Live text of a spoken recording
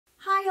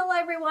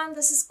everyone,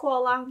 this is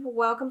Koala.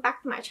 Welcome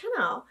back to my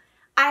channel.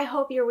 I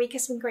hope your week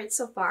has been great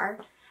so far.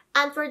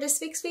 And for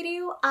this week's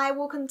video, I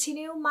will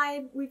continue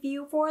my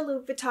review for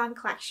Louis Vuitton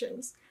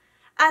collections.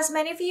 As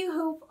many of you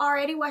who've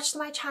already watched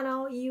my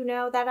channel, you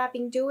know that I've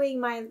been doing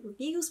my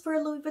reviews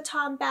for Louis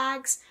Vuitton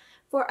bags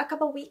for a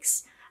couple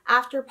weeks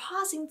after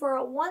pausing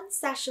for one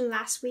session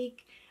last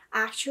week.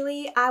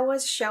 Actually, I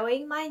was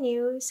showing my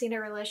new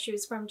Cinderella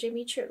shoes from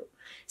Jimmy Choo.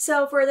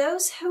 So for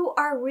those who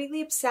are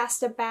really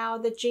obsessed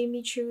about the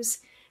Jimmy Choo's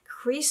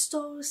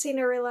crystal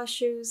Cinderella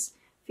shoes,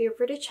 feel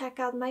free to check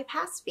out my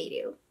past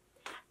video.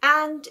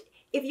 And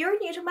if you're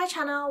new to my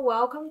channel,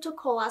 welcome to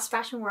Koala's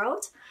Fashion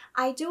World.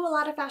 I do a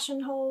lot of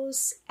fashion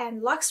hauls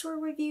and luxury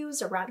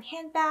reviews around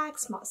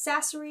handbags, small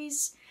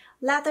accessories,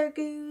 leather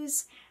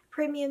goods,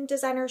 premium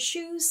designer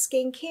shoes,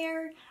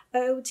 skincare,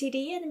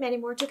 OOTD, and many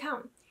more to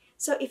come.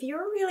 So if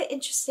you're really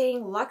interested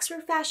in luxury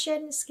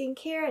fashion,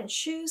 skincare, and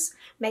shoes,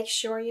 make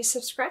sure you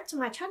subscribe to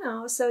my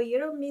channel so you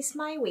don't miss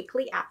my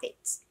weekly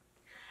updates.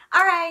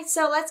 Alright,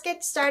 so let's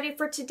get started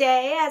for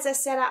today. As I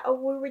said, I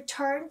will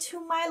return to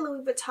my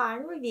Louis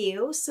Vuitton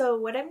review. So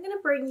what I'm going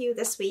to bring you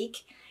this week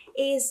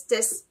is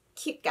this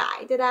cute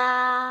guy.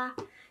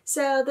 Ta-da!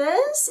 So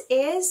this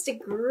is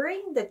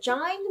the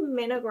giant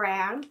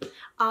monogram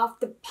of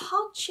the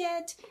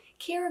Pochette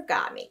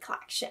Kirigami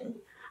collection.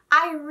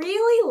 I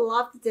really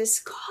loved this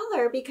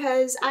color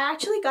because I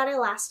actually got it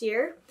last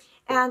year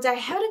and I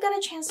haven't got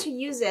a chance to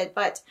use it,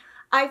 but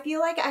I feel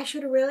like I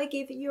should really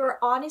give you an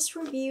honest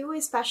review,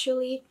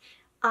 especially,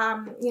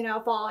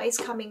 fall is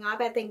coming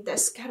up. I think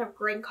this kind of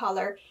green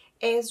color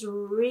is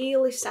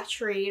really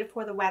saturated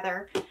for the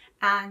weather,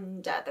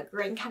 and the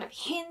green kind of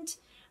hint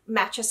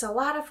matches a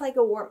lot of like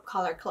a warm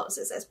color clothes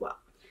as well.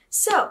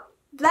 So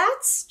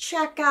let's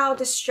check out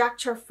the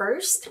structure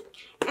first.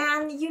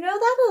 And you know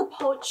that the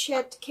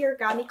Pochette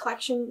Kirigami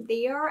collection,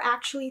 they are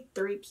actually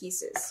 3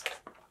 pieces.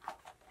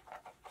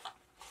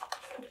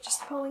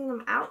 Just pulling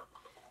them out.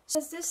 So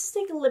this is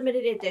like a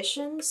limited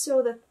edition,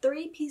 so the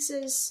 3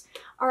 pieces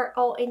are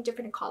all in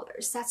different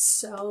colors. That's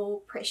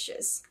so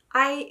precious.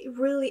 I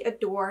really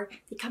adore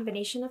the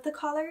combination of the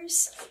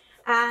colors,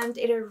 and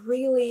it is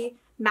really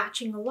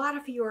matching a lot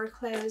of your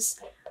clothes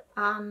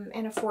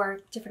and for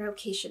different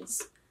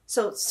occasions.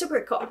 So it's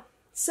super cool.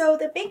 So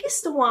the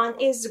biggest one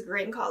is the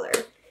green color.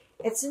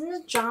 It's in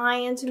a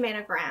giant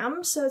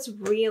monogram, so it's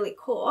really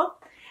cool.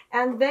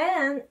 And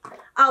then,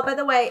 oh, by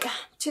the way,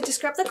 to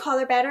describe the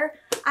color better,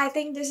 I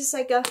think this is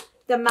like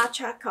the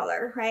matcha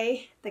color,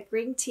 right? The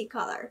green tea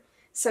color.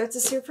 So it's a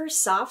super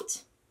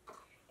soft.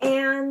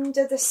 And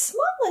the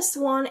smallest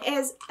one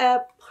is a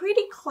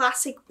pretty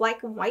classic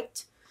black and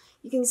white.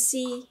 You can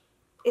see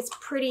it's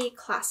pretty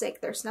classic.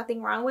 There's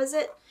nothing wrong with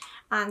it.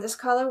 And this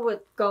color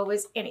would go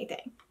with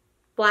anything.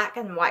 Black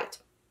and white,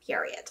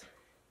 period.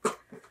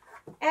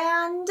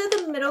 And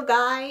the middle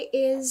guy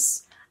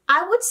is,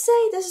 I would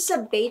say this is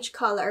a beige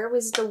color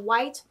with the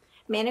white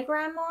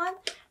monogram on.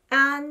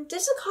 And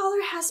this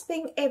color has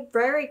been a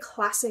very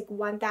classic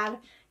one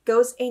that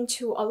goes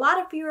into a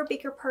lot of your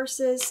bigger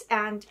purses,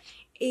 and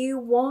you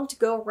won't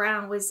go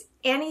around with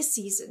any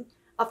season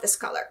of this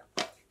color.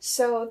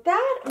 So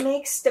that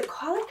makes the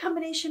color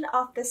combination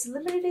of this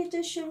limited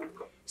edition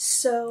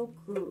so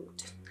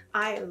good.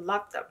 I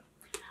love them.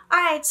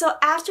 Alright, so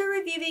after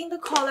reviewing the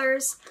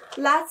colors,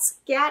 let's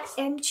get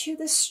into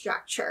the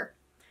structure.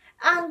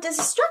 And the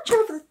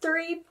structure of the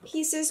 3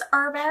 pieces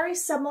are very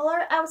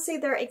similar. I would say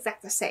they're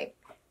exactly the same.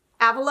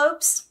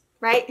 Envelopes,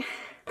 right?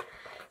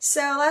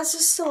 So let's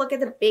just look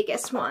at the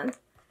biggest one.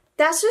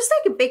 That's just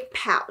like a big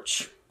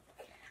pouch.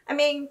 I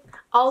mean,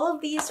 all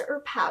of these are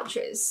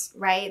pouches,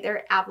 right?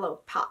 They're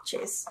envelope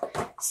pouches.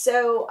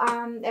 So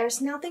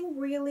there's nothing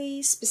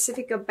really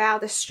specific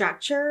about the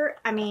structure.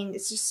 I mean,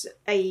 it's just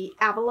a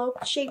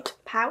envelope shaped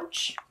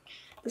pouch.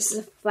 This is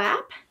a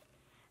flap.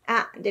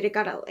 And it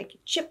got a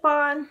chip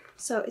on,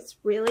 so it's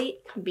really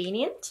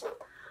convenient.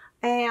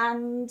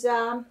 And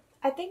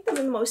I think that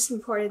the most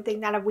important thing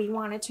that we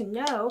wanted to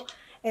know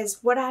is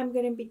what I'm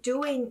going to be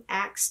doing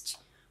next.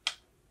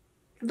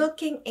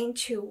 Looking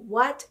into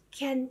what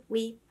can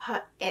we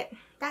put in.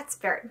 That's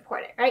very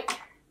important, right?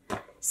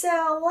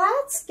 So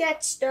let's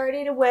get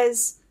started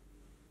with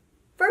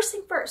first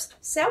thing first,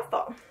 cell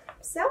phone.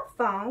 Cell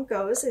phone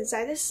goes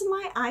inside. This is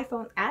my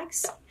iPhone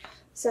X.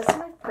 So that's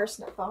my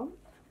personal phone.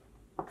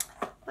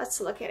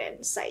 Let's look at it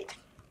inside.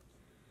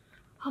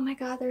 Oh my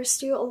god, there's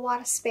still a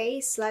lot of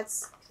space.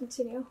 Let's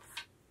continue.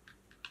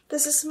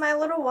 This is my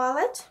little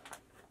wallet.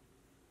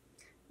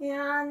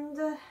 And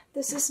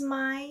this is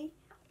my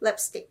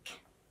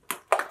lipstick.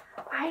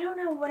 I don't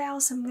know what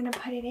else I'm gonna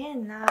put it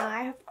in.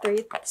 I have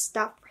 3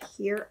 stuff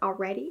here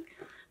already.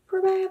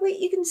 Probably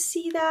you can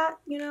see that,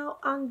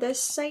 on this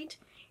side,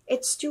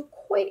 it's still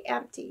quite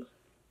empty.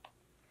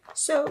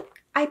 So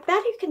I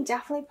bet you can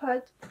definitely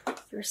put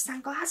your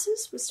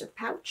sunglasses with your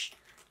pouch.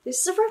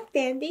 This is from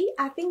Fendi.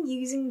 I've been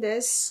using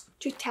this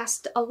to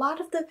test a lot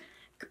of the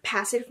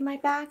capacity of my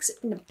bags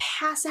in the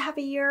past half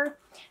a year.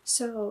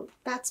 So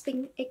that's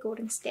been a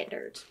golden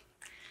standard.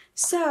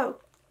 So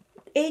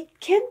it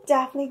can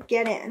definitely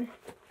get in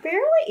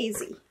fairly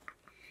easy.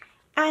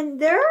 And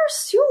there's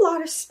still a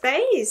lot of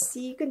space.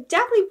 You can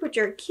definitely put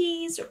your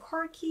keys, your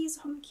car keys,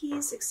 home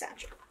keys,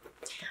 etc.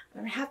 I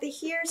don't have it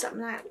here, so I'm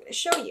not going to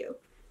show you.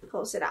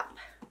 Close it up.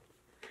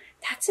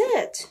 That's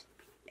it.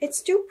 It's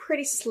still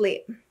pretty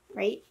slim,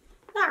 right?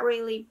 Not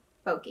really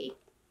bulky.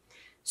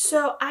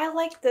 So I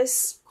like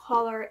this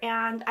color,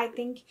 and I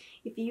think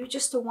if you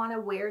just want to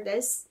wear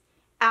this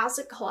as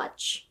a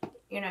clutch,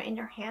 you know, in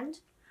your hand,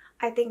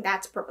 I think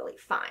that's perfectly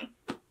fine.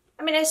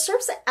 I mean, it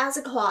serves as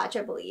a clutch,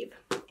 I believe.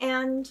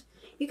 And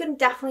you can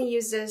definitely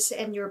use this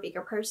in your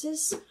bigger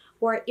purses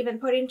or even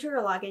put into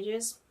your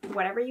luggages,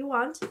 whatever you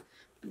want.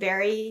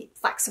 Very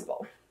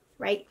flexible,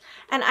 right?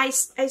 And I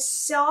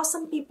saw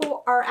some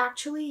people are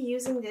actually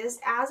using this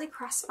as a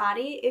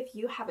crossbody if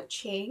you have a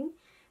chain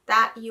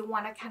that you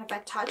want to kind of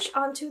attach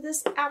onto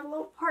this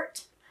envelope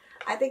part.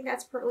 I think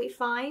that's perfectly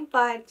fine,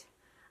 but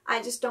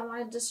I just don't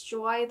want to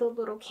destroy the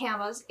little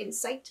canvas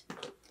inside.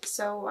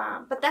 So,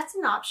 but that's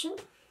an option.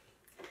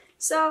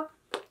 So,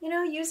 you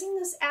know, using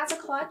this as a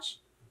clutch,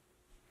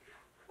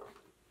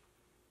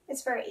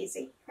 it's very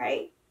easy,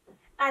 right?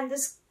 And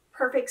this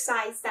perfect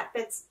size that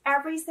fits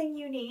everything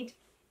you need,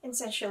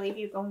 essentially, if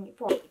you're going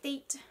for a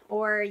date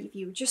or if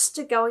you're just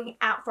going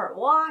out for a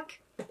walk,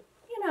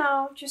 you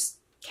know, just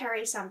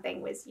carry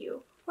something with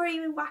you or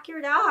even walk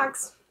your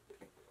dogs.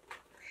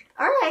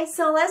 All right,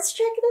 so let's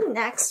check the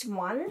next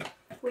one,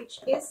 which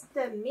is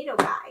the middle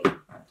guy.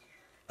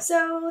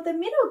 So the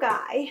middle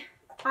guy,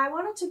 I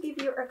wanted to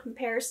give you a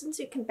comparison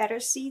so you can better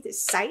see the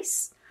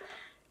size.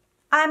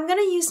 I'm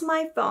gonna use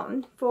my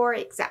phone for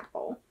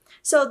example.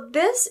 So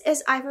this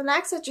is iPhone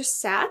X I just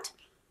said.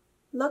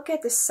 Look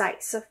at the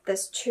size of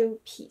this two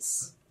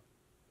piece.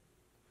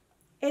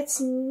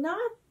 It's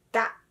not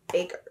that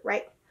bigger,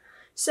 right?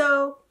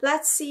 So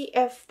let's see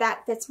if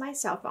that fits my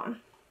cell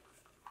phone.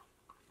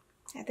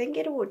 I think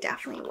it will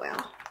definitely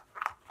will.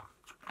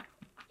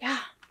 Yeah,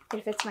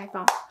 it fits my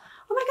phone.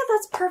 Oh my god,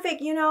 that's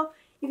perfect. You know,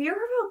 if you have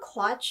a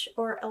clutch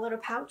or a little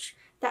pouch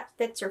that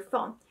fits your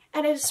phone,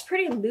 and it's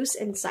pretty loose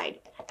inside,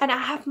 and I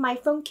have my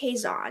phone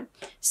case on,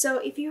 so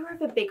if you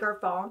have a bigger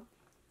phone,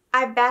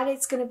 I bet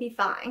it's gonna be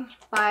fine,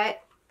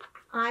 but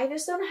I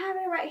just don't have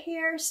it right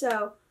here,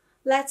 so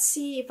let's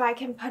see if I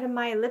can put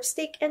my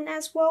lipstick in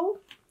as well.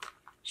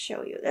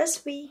 Show you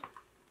this way.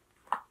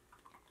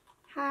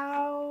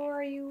 How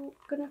are you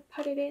gonna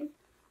put it in?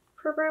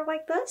 Proper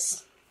like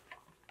this.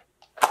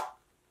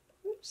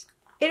 Oops.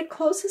 It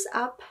closes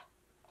up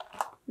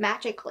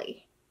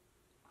magically.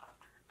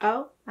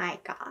 Oh my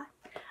god.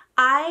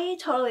 I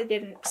totally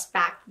didn't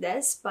expect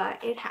this,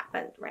 but it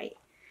happened, right?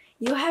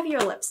 You have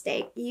your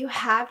lipstick, you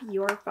have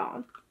your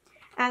phone.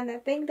 And I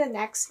think the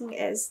next thing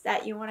is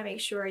that you want to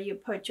make sure you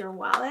put your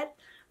wallet,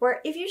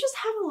 or if you just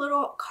have a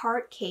little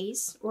card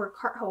case or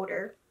card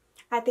holder,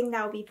 I think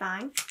that would be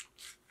fine.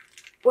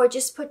 Or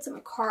just put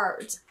some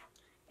cards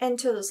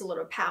into this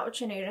little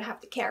pouch and you don't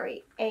have to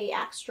carry a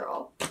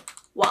extra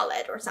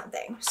wallet or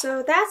something.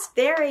 So that's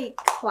very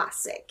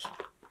classic.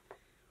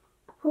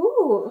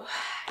 Ooh,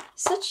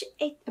 such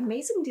an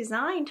amazing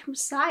design in terms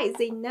of size.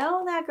 They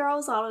know that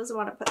girls always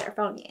want to put their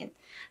phone in,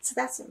 so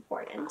that's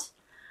important.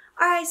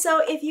 Alright,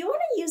 so if you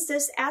want to use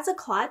this as a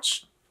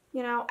clutch,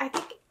 you know, I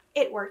think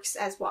it works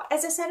as well.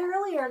 As I said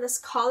earlier, this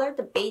color,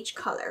 the beige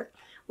color,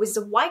 with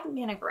the white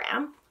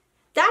monogram,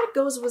 that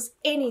goes with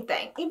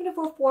anything. Even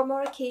for formal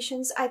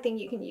occasions, I think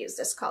you can use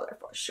this color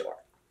for sure.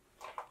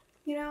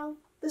 You know,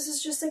 this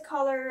is just a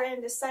color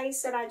and the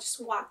size that I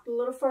just walked a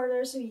little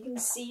further so you can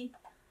see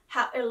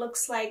how it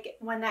looks like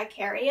when I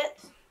carry it.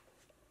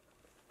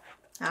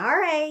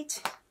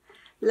 Alright,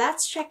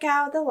 let's check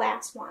out the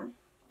last one.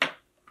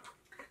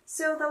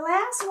 So the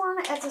last one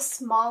is the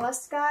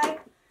smallest guy.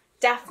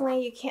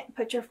 Definitely you can't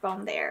put your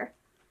phone there.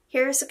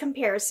 Here's a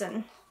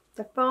comparison.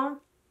 The phone.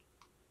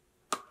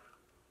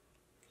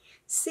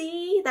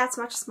 See, that's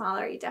much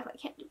smaller. You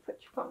definitely can't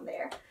put your phone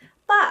there.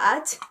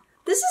 But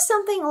this is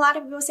something a lot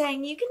of people are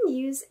saying you can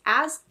use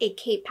as a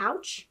key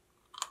pouch.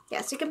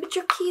 Yes, you can put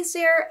your keys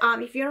there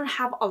if you don't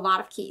have a lot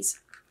of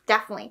keys.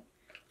 Definitely.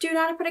 Do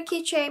not put a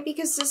keychain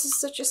because this is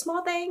such a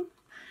small thing.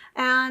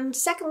 And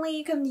secondly,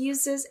 you can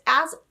use this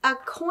as a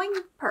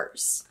coin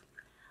purse.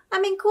 I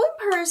mean, coin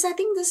purse, I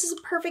think this is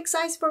a perfect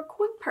size for a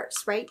coin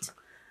purse, right?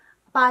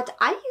 But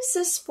I use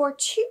this for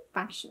two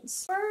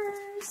functions.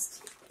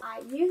 First,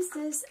 I use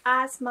this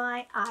as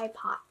my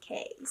iPod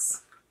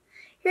case.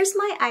 Here's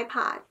my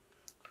iPod.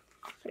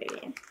 Put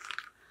it in.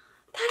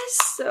 That is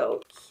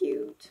so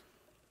cute.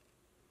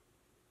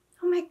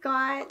 Oh my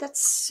god, that's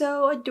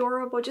so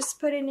adorable. Just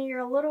put it in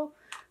your little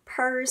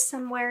purse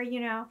somewhere, you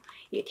know.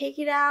 You take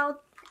it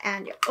out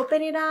and you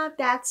open it up.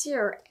 That's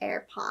your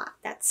AirPod.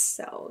 That's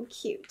so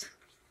cute.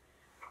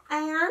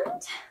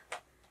 And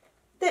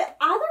the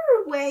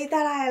other way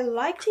that I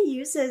like to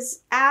use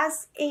is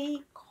as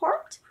a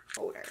card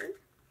holder.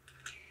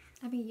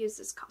 Let me use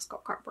this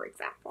Costco card for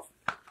example.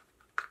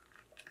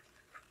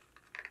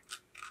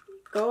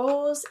 It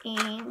goes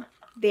in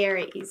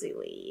very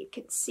easily. You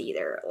can see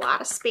there are a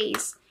lot of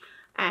space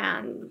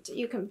and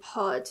you can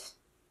put,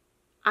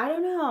 I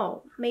don't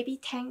know, maybe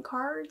 10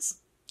 cards,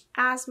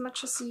 as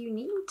much as you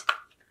need.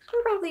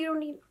 You probably don't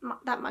need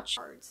that much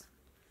cards.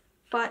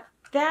 But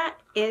that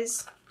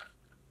is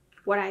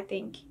what I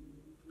think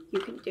you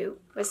can do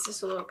with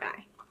this little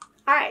guy.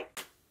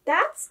 Alright,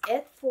 that's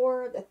it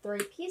for the 3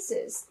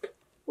 pieces.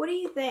 What do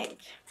you think?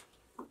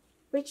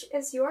 Which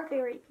is your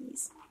favorite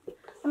piece?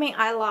 I mean,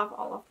 I love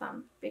all of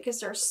them because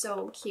they're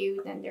so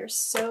cute and they're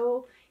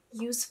so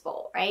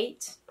useful,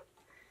 right?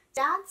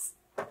 That's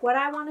what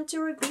I wanted to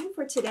review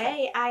for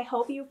today. I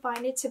hope you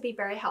find it to be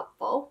very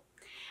helpful.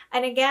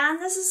 And again,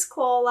 this is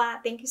Koala.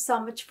 Thank you so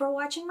much for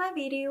watching my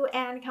video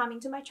and coming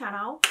to my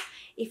channel.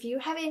 If you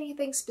have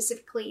anything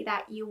specifically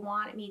that you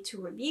want me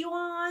to review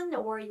on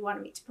or you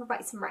want me to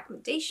provide some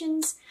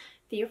recommendations,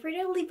 feel free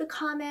to leave a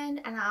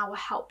comment and I will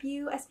help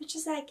you as much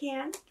as I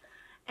can.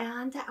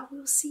 And I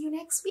will see you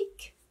next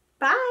week.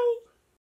 Bye!